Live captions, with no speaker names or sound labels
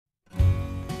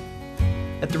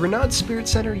At the Renaud Spirit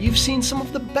Center, you've seen some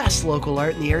of the best local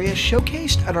art in the area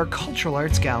showcased at our Cultural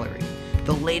Arts Gallery.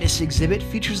 The latest exhibit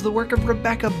features the work of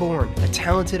Rebecca Bourne, a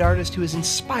talented artist who is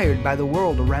inspired by the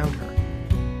world around her.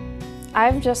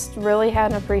 I've just really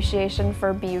had an appreciation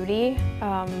for beauty.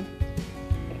 I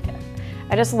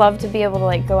just love to be able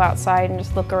to go outside and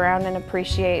just look around and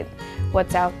appreciate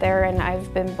what's out there, and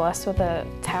I've been blessed with a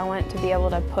talent to be able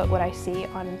to put what I see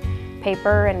on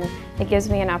paper, and it gives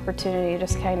me an opportunity to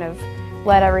just kind of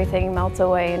let everything melt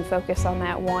away and focus on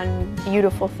that one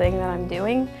beautiful thing that I'm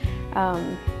doing.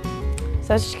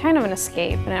 So it's just kind of an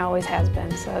escape, and it always has been,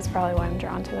 so that's probably why I'm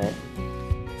drawn to it.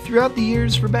 Throughout the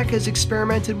years, Rebecca has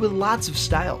experimented with lots of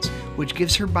styles, which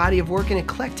gives her body of work an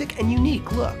eclectic and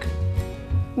unique look.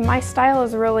 My style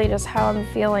is really just how I'm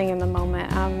feeling in the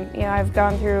moment. I've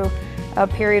gone through a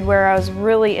period where I was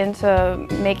really into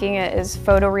making it as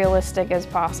photorealistic as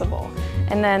possible.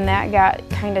 And then that got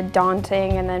kind of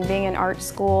daunting, and then being in art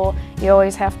school, you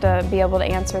always have to be able to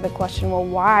answer the question, well,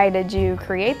 why did you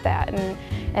create that?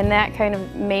 And that kind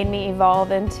of made me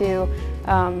evolve into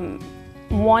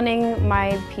wanting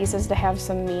my pieces to have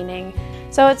some meaning.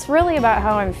 So it's really about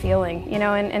how I'm feeling,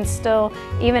 and still,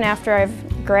 even after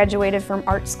I've graduated from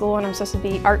art school and I'm supposed to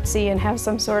be artsy and have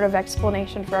some sort of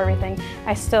explanation for everything,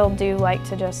 I still do like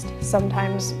to just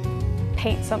sometimes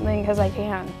paint something because I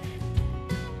can.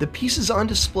 The pieces on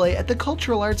display at the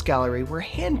Cultural Arts Gallery were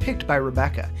handpicked by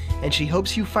Rebecca, and she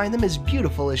hopes you find them as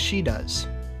beautiful as she does.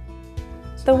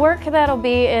 The work that'll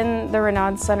be in the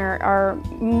Renaud Center are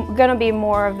going to be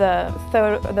more of the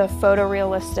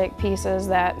photorealistic pieces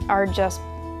that are just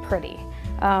pretty.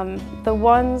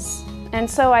 And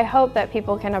so I hope that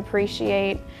people can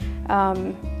appreciate,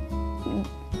 the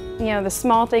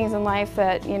small things in life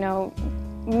that,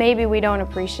 maybe we don't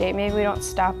appreciate. Maybe we don't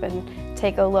stop and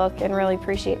take a look and really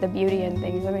appreciate the beauty in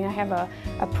things. I mean, I have a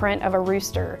print of a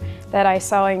rooster that I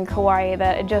saw in Kauai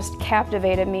that it just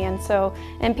captivated me, and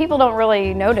people don't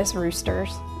really notice roosters.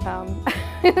 So,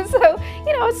 it's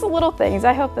the little things.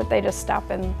 I hope that they just stop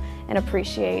and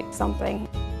appreciate something.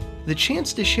 The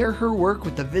chance to share her work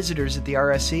with the visitors at the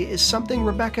RSC is something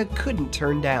Rebecca couldn't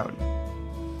turn down.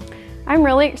 I'm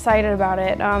really excited about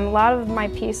it. A lot of my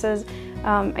pieces,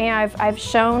 I've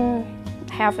shown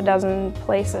half a dozen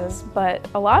places, but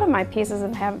a lot of my pieces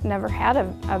have never had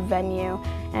a venue,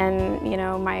 and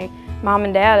my mom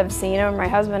and dad have seen them, my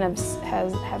husband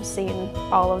have seen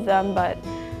all of them, but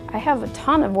I have a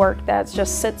ton of work that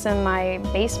just sits in my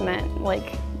basement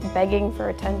begging for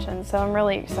attention, so I'm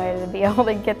really excited to be able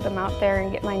to get them out there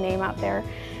and get my name out there.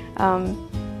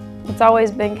 It's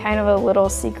always been kind of a little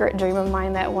secret dream of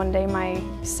mine that one day my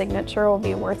signature will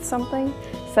be worth something,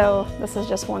 so this is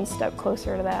just one step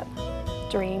closer to that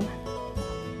dream.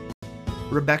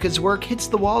 Rebecca's work hits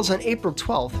the walls on April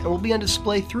 12th and will be on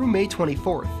display through May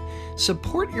 24th.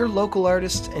 Support your local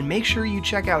artists and make sure you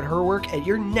check out her work at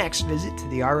your next visit to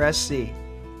the RSC.